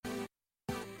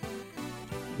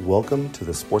Welcome to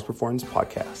the Sports Performance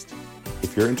Podcast.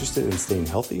 If you're interested in staying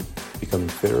healthy, becoming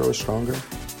fitter or stronger,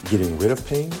 getting rid of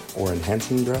pain, or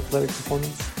enhancing your athletic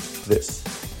performance, this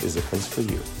is the place for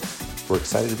you. We're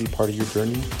excited to be part of your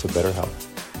journey to better health.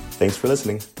 Thanks for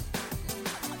listening.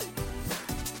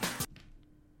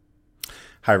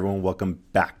 Hi, everyone. Welcome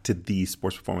back to the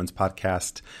Sports Performance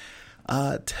Podcast.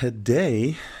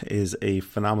 Today is a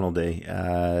phenomenal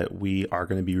day. We are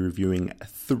going to be reviewing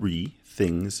 3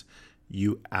 things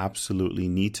you absolutely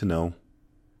need to know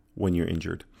when you're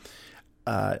injured.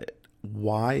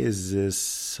 Why is this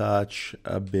such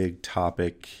a big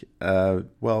topic?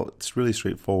 Well, it's really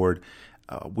straightforward.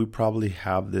 We probably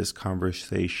have this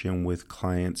conversation with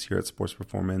clients here at Sports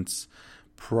Performance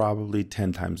probably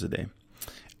 10 times a day.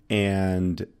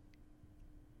 And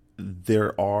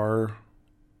there are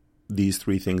these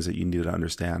 3 things that you need to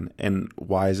understand. And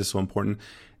why is this so important?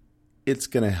 It's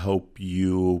going to help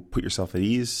you put yourself at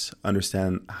ease,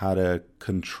 understand how to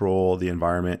control the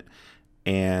environment,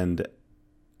 and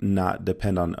not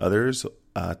depend on others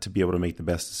to be able to make the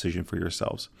best decision for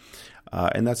yourselves.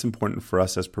 And that's important for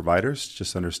us as providers.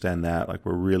 Just understand that, like,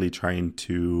 we're really trying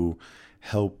to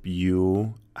help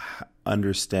you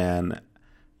understand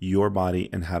your body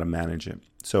and how to manage it.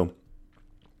 So,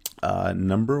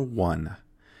 number 1,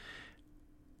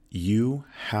 you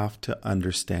have to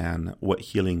understand what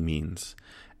healing means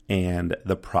and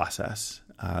the process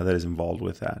that is involved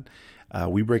with that.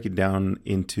 We break it down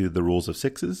into the rules of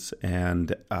 6s,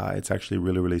 and it's actually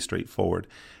really, really straightforward.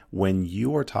 When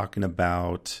you are talking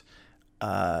about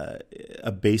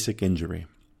a basic injury,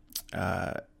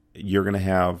 you're going to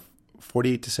have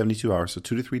 48 to 72 hours, so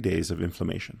 2 to 3 days of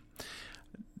inflammation.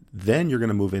 Then you're going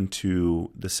to move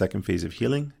into the second phase of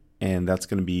healing, and that's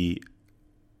going to be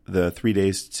the 3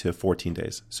 days to 14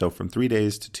 days. So from 3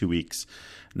 days to 2 weeks,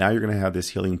 now you're going to have this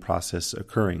healing process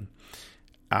occurring.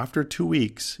 After 2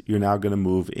 weeks, you're now going to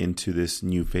move into this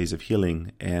new phase of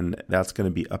healing, and that's going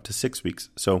to be up to 6 weeks.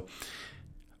 So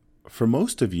for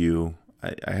most of you,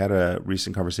 I had a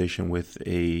recent conversation with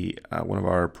one of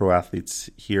our pro athletes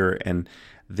here, and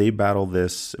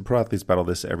pro athletes battle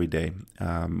this every day,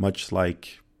 much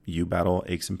like you battle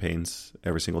aches and pains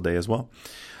every single day as well.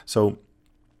 So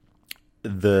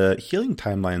the healing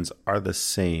timelines are the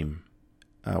same,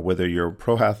 whether you're a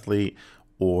pro athlete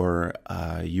or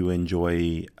you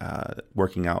enjoy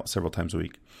working out several times a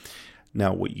week.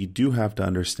 Now, what you do have to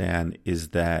understand is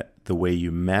that the way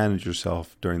you manage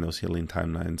yourself during those healing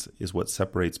timelines is what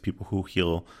separates people who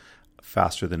heal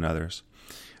faster than others.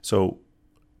 So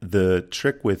the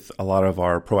trick with a lot of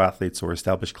our pro athletes or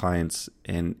established clients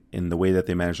in the way that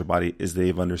they manage their body is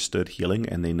they've understood healing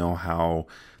and they know how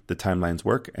the timelines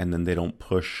work, and then they don't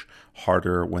push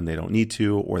harder when they don't need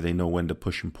to, or they know when to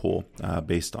push and pull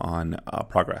based on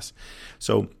progress.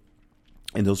 So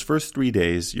in those first 3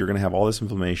 days, you're going to have all this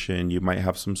inflammation. You might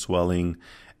have some swelling,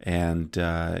 and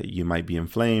you might be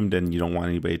inflamed, and you don't want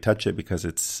anybody to touch it because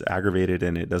it's aggravated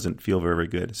and it doesn't feel very, very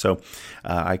good. So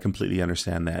I completely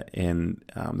understand that, and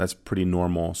that's pretty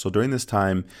normal. So during this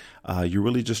time, you're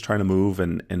really just trying to move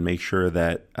and make sure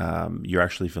that you're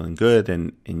actually feeling good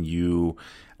and you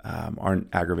aren't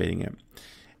aggravating it.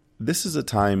 This is a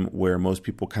time where most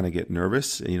people kind of get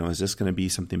nervous. Is this going to be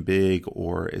something big,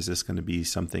 or is this going to be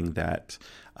something that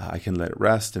I can let it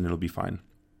rest and it'll be fine?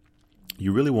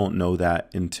 You really won't know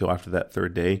that until after that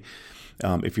 3rd day.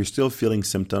 If you're still feeling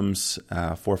symptoms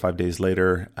 4 or 5 days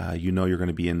later, you're going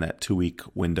to be in that 2-week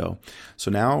window.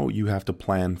 So now you have to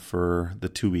plan for the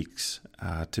 2 weeks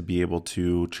to be able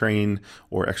to train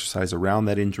or exercise around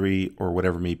that injury or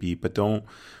whatever it may be. But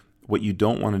what you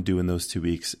don't want to do in those 2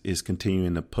 weeks is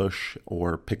continuing to push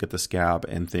or pick at the scab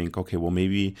and think, okay, well,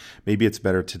 maybe it's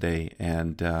better today,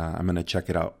 and I'm going to check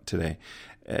it out today.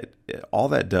 All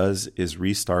that does is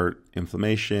restart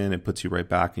inflammation. It puts you right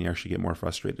back, and you actually get more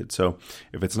frustrated. So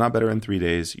if it's not better in 3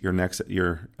 days,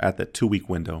 you're at that 2-week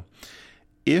window.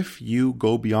 If you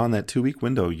go beyond that 2-week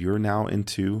window, you're now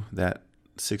into that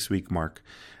 6-week mark.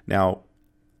 Now,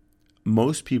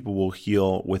 most people will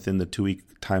heal within the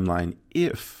 2-week timeline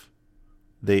if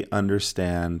they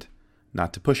understand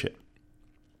not to push it.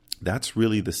 That's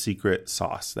really the secret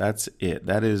sauce. That's it.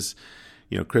 That is,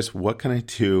 Chris, what can I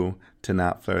do to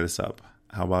not flare this up?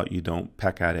 How about you don't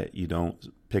peck at it, you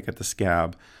don't pick at the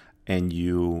scab, and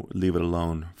you leave it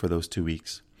alone for those 2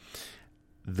 weeks?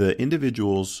 The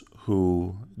individuals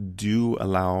who do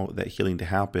allow that healing to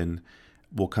happen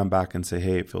will come back and say,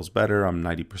 hey, it feels better. I'm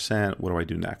 90%. What do I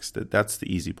do next? That's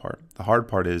the easy part. The hard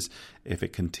part is if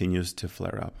it continues to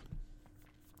flare up.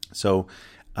 So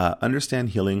understand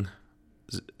healing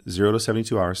 0 to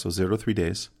 72 hours, so 0 to 3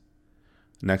 days.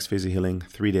 Next phase of healing,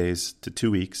 3 days to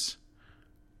 2 weeks.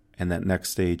 And that next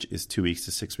stage is 2 weeks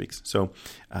to 6 weeks. So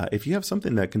if you have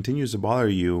something that continues to bother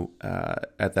you,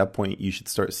 at that point, you should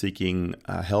start seeking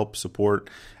help, support,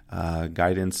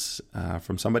 guidance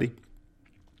from somebody.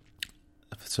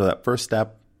 So that first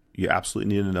step, you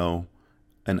absolutely need to know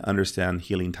and understand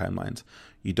healing timelines.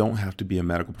 You don't have to be a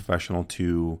medical professional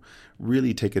to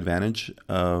really take advantage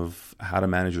of how to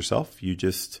manage yourself. You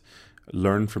just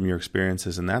learn from your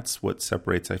experiences, and that's what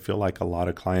separates, I feel like, a lot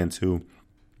of clients who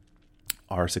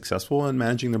are successful in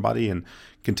managing their body and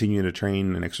continue to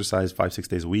train and exercise 5-6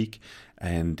 days a week.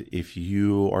 And if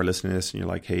you are listening to this and you're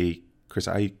like, hey, Chris,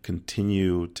 I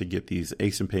continue to get these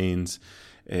aches and pains.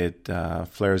 It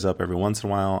flares up every once in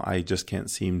a while. I just can't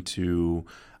seem to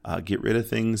get rid of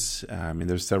things. I mean,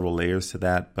 there's several layers to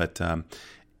that, but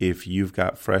if you've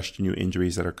got fresh new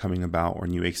injuries that are coming about or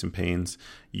new aches and pains,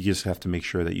 you just have to make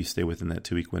sure that you stay within that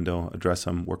 2-week window, address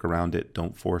them, work around it.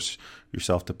 Don't force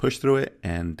yourself to push through it.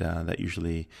 And that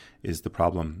usually is the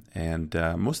problem. And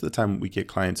most of the time we get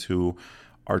clients who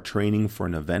are training for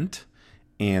an event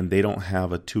and they don't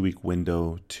have a 2-week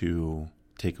window to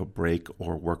take a break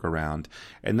or work around.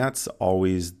 And that's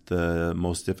always the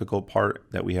most difficult part,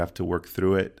 that we have to work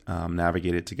through it,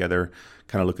 navigate it together,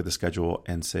 kind of look at the schedule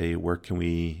and say, where can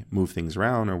we move things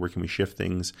around or where can we shift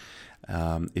things?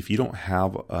 If you don't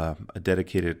have a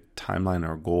dedicated timeline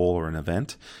or goal or an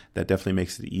event, that definitely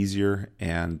makes it easier.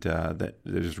 And that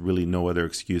there's really no other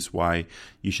excuse why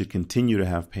you should continue to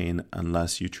have pain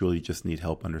unless you truly just need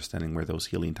help understanding where those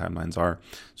healing timelines are,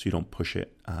 so you don't push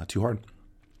it too hard.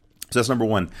 So that's number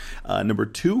one. Number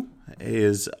two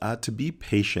is to be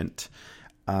patient.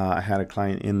 I had a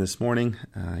client in this morning.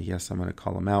 Yes, I'm going to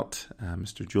call him out,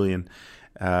 Mr. Julian.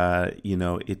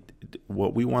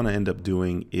 What we want to end up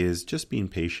doing is just being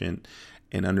patient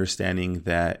and understanding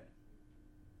that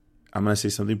I'm going to say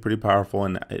something pretty powerful,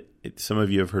 and some of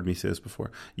you have heard me say this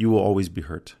before. You will always be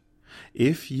hurt.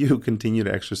 If you continue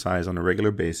to exercise on a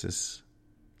regular basis,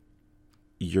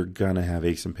 you're gonna have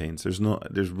aches and pains.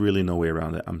 There's really no way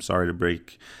around it. I'm sorry to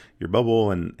break your bubble,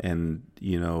 and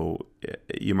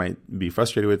you might be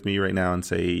frustrated with me right now and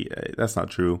say that's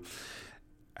not true.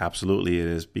 Absolutely it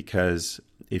is, because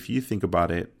if you think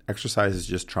about it, exercise is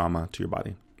just trauma to your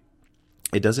body.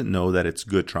 It doesn't know that it's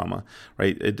good trauma,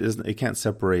 right? It can't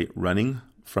separate running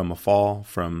from a fall,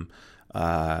 from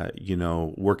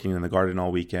working in the garden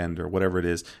all weekend or whatever it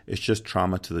is. It's just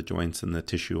trauma to the joints and the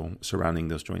tissue surrounding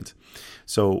those joints.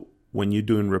 So when you're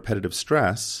doing repetitive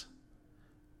stress,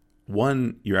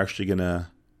 one, you're actually going to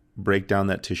break down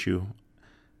that tissue.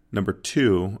 Number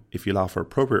two, if you allow for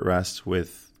appropriate rest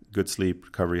with good sleep,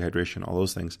 recovery, hydration, all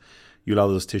those things, you allow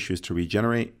those tissues to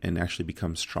regenerate and actually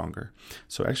become stronger.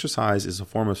 So exercise is a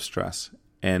form of stress.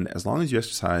 And as long as you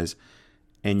exercise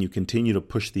and you continue to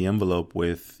push the envelope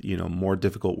with, more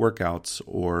difficult workouts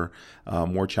or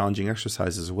more challenging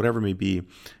exercises or whatever it may be,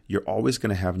 you're always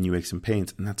going to have new aches and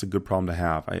pains. And that's a good problem to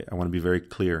have. I want to be very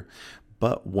clear.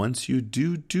 But once you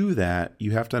do that,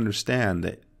 you have to understand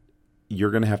that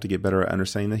you're going to have to get better at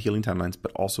understanding the healing timelines,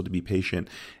 but also to be patient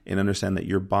and understand that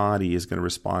your body is going to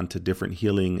respond to different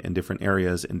healing in different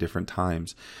areas in different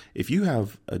times. If you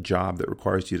have a job that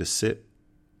requires you to sit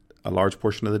a large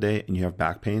portion of the day and you have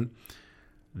back pain,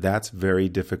 that's very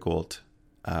difficult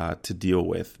to deal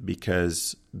with,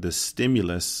 because the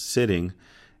stimulus sitting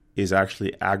is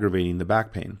actually aggravating the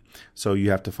back pain. So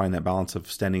you have to find that balance of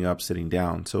standing up, sitting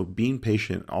down. So being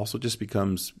patient also just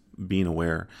becomes being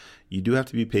aware. You do have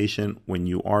to be patient when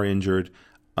you are injured.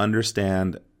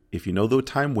 Understand, if you know the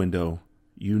time window,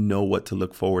 you know what to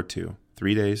look forward to.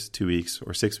 3 days, 2 weeks,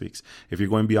 or 6 weeks. If you're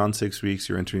going beyond 6 weeks,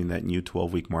 you're entering that new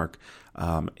 12-week mark.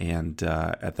 And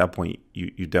at that point,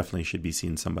 you definitely should be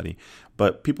seeing somebody.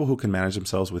 But people who can manage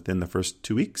themselves within the first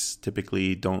 2 weeks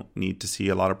typically don't need to see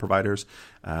a lot of providers.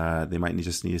 They might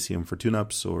just need to see them for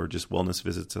tune-ups or just wellness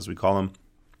visits, as we call them.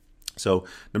 So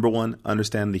number one,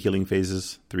 understand the healing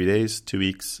phases: 3 days, 2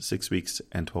 weeks, 6 weeks,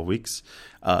 and 12 weeks.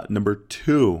 Number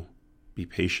two, be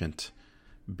patient.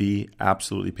 Be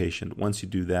absolutely patient. Once you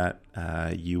do that,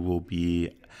 you will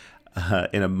be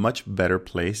in a much better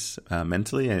place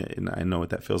mentally. And I know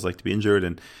what that feels like to be injured.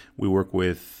 And we work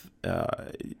with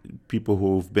people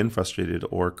who've been frustrated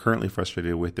or currently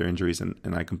frustrated with their injuries.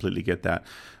 And I completely get that.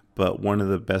 But one of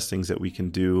the best things that we can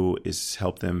do is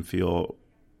help them feel,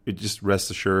 just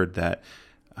rest assured that,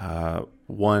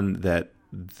 one, that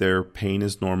their pain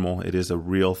is normal. It is a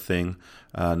real thing.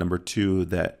 Number two,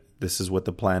 that this is what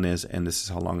the plan is, and this is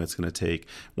how long it's going to take.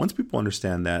 Once people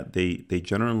understand that, they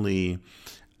generally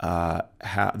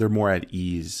they're more at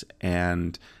ease,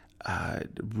 and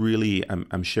really,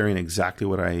 I'm sharing exactly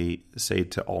what I say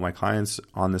to all my clients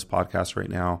on this podcast right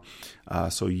now.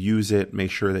 So use it.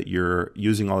 Make sure that you're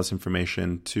using all this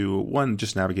information to, one,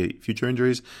 just navigate future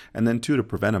injuries, and then two, to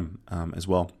prevent them as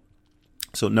well.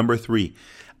 So number 3,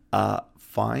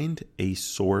 find a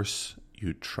source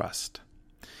you trust.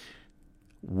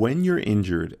 When you're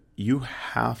injured, you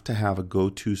have to have a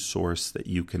go-to source that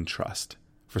you can trust.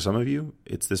 For some of you,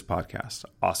 it's this podcast.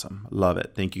 Awesome. Love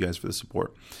it. Thank you guys for the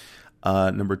support.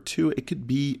 Number 2, it could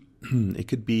be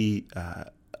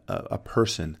a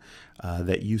person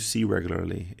that you see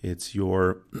regularly. It's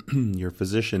your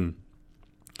physician,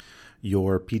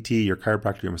 your PT, your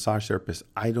chiropractor, your massage therapist.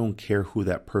 I don't care who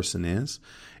that person is.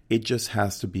 It just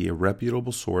has to be a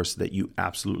reputable source that you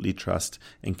absolutely trust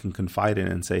and can confide in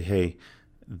and say, hey,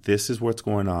 this is what's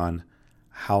going on.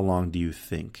 How long do you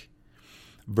think?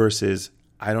 Versus,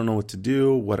 I don't know what to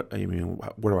do. Where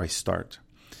do I start?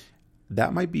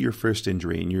 That might be your first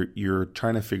injury, and you're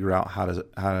trying to figure out how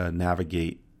to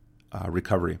navigate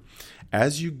recovery.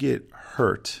 As you get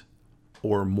hurt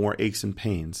or more aches and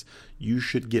pains, you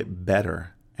should get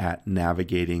better at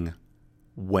navigating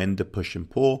when to push and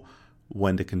pull,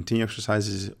 when to continue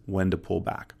exercises, when to pull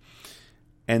back.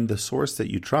 And the source that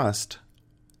you trust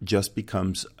just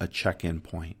becomes a check-in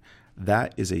point.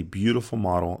 That is a beautiful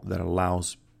model that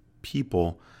allows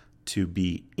people to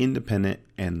be independent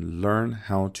and learn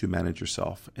how to manage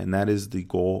yourself. And that is the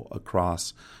goal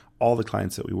across all the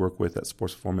clients that we work with at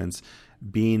Sports Performance,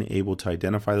 being able to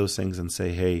identify those things and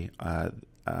say, hey,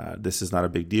 this is not a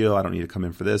big deal. I don't need to come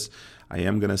in for this. I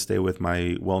am going to stay with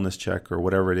my wellness check or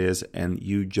whatever it is. And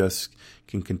you just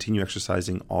can continue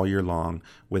exercising all year long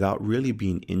without really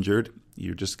being injured.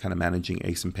 You're just kind of managing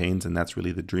aches and pains, and that's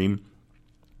really the dream.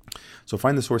 So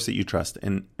find the source that you trust.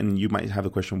 And you might have the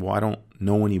question, well, I don't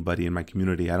know anybody in my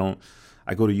community. I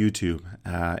go to YouTube.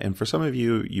 And for some of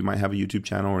you, you might have a YouTube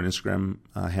channel or an Instagram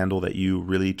handle that you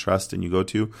really trust and you go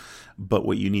to. But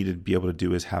what you need to be able to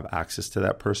do is have access to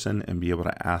that person and be able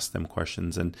to ask them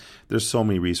questions. And there's so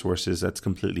many resources. That's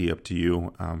completely up to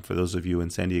you. For those of you in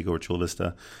San Diego or Chula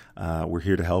Vista, we're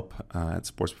here to help at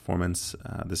Sports Performance.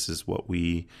 This is what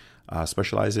we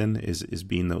specialize in, is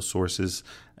being those sources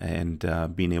and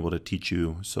being able to teach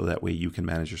you so that way you can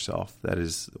manage yourself. That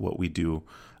is what we do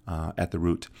at the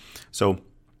root. So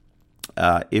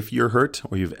if you're hurt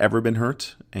or you've ever been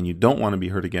hurt and you don't want to be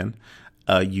hurt again,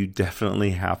 you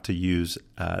definitely have to use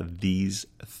these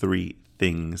 3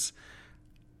 things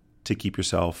to keep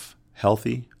yourself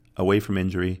healthy, away from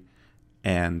injury,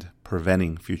 and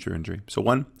preventing future injury. So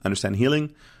 1, understand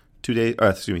healing. 3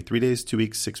 days, 2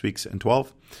 weeks, 6 weeks, and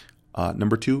 12.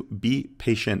 Number 2, be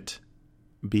patient.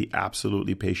 Be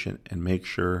absolutely patient and make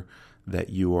sure that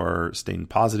you are staying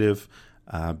positive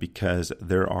because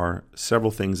there are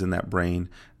several things in that brain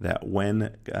that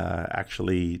when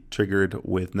actually triggered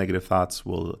with negative thoughts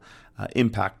will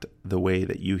impact the way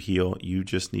that you heal. You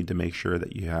just need to make sure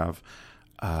that you have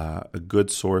a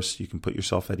good source. You can put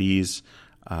yourself at ease.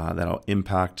 That'll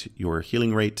impact your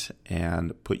healing rate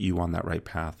and put you on that right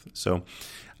path. So,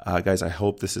 guys, I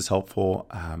hope this is helpful.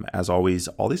 As always,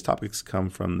 all these topics come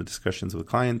from the discussions with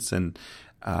clients and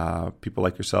people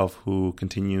like yourself who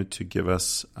continue to give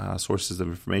us sources of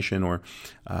information or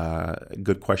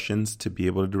good questions to be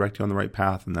able to direct you on the right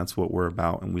path. And that's what we're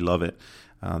about, and we love it.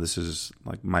 This is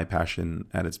like my passion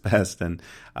at its best, and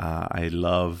I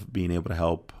love being able to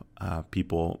help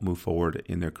people move forward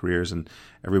in their careers, and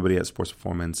everybody at Sports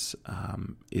Performance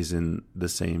is in the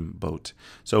same boat.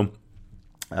 So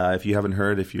if you haven't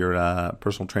heard, if you're a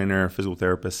personal trainer, physical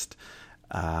therapist,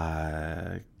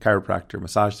 chiropractor,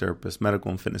 massage therapist, medical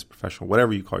and fitness professional,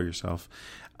 whatever you call yourself,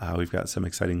 we've got some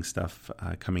exciting stuff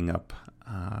coming up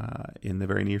in the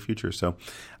very near future. So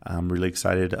I'm really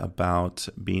excited about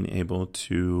being able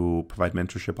to provide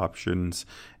mentorship options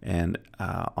and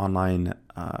online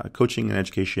coaching and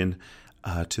education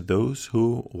to those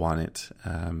who want it.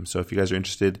 So if you guys are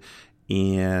interested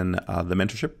in the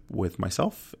mentorship with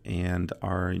myself and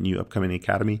our new upcoming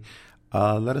academy,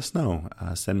 let us know.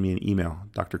 Send me an email,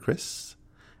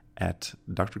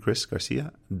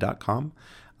 drchris@drchrisgarcia.com.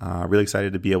 Really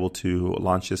excited to be able to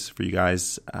launch this for you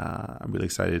guys. I'm really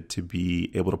excited to be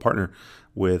able to partner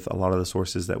with a lot of the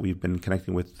sources that we've been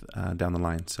connecting with down the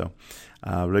line. So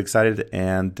really excited,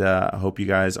 and I hope you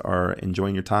guys are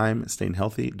enjoying your time, staying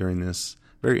healthy during this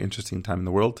very interesting time in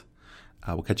the world.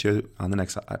 We'll catch you on the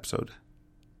next episode.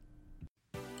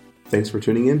 Thanks for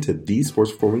tuning in to the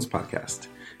Sports Performance Podcast.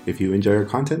 If you enjoy our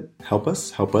content, help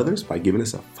us help others by giving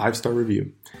us a 5-star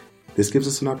review. This gives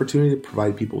us an opportunity to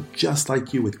provide people just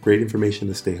like you with great information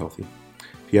to stay healthy.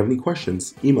 If you have any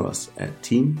questions, email us at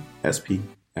teamsp@sportsperformance.com.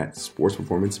 at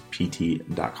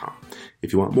sportsperformancept.com.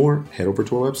 If you want more, head over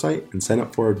to our website and sign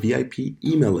up for our VIP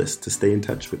email list to stay in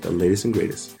touch with the latest and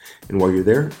greatest. And while you're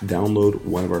there, download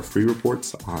one of our free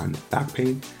reports on back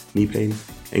pain, knee pain,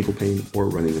 ankle pain, or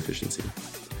running efficiency.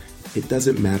 It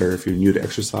doesn't matter if you're new to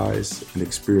exercise, an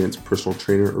experienced personal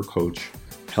trainer or coach,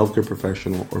 healthcare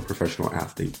professional, or professional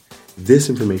athlete. This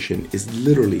information is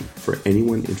literally for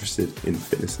anyone interested in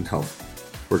fitness and health.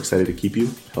 We're excited to keep you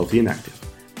healthy and active.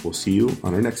 We'll see you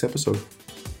on our next episode.